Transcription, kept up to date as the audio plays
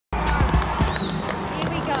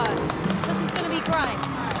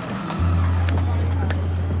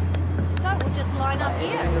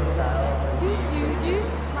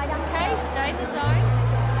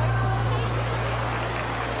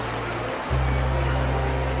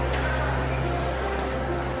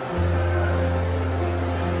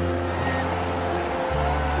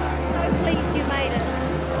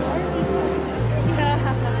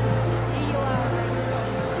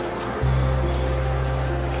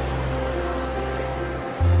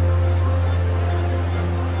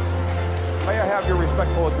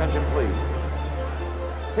respectful attention,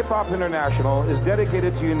 please. Hip Hop International is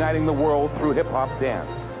dedicated to uniting the world through hip hop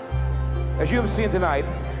dance. As you have seen tonight,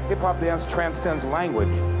 hip hop dance transcends language,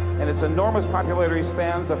 and its enormous popularity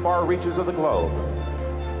spans the far reaches of the globe.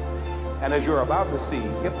 And as you're about to see,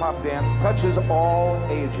 hip hop dance touches all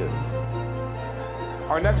ages.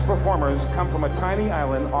 Our next performers come from a tiny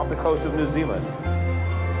island off the coast of New Zealand.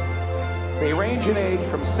 They range in age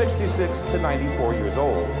from 66 to 94 years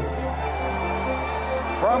old.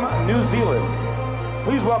 From New Zealand,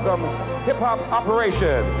 please welcome Hip Hop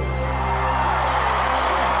Operation.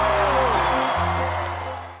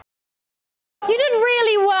 You did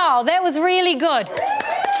really well. That was really good.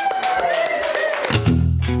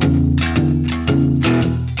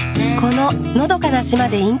 This のどかな島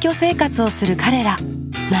で隠居生活をする彼ら、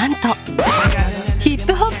なんとヒッ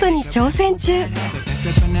プホップに挑戦中。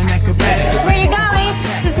This is where you're going.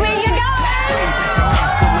 This is where you're going.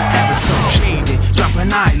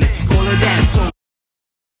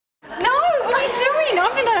 No, what are you doing?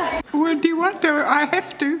 I'm gonna. Well, do you want to? I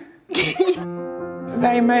have to.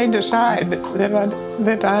 They may decide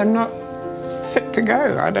that I'm not fit to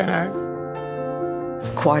go. I don't know.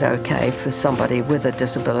 Quite okay for somebody with a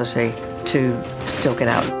disability to still get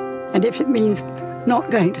out. And if it means not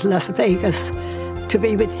going to Las Vegas to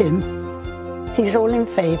be with him, he's all in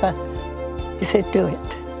favour. He said, do it.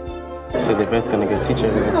 So they're both going to go teach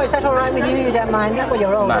everyone? Oh, is that all right with you? You don't mind that? Well,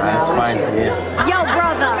 you're older now. That's fine, yeah. Yo,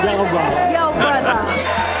 brother. Yo, brother. Yo, brother.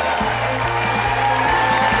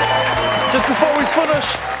 Just before we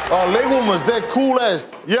finish, our leg warmers, they're cool as.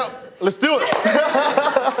 Yep, let's do it.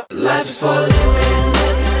 Life is for living.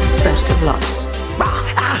 Best of lucks.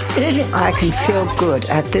 I can feel good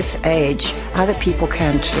at this age. Other people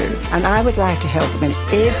can too. And I would like to help them in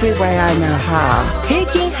every way I know how. 平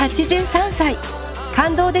均83歳。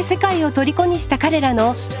感動で世界を虜にした彼ら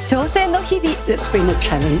の挑戦の日々。It's been a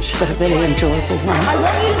challenge, but a very enjoyable one. I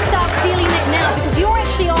want you to start feeling it now because you're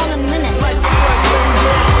actually on a minute.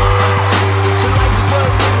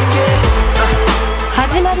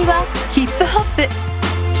 始まりはヒップホップ。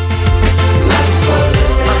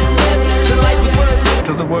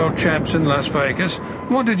To the world champs in Las Vegas.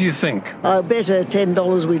 What did you think? I bet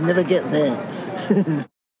 $10 we'd never get there.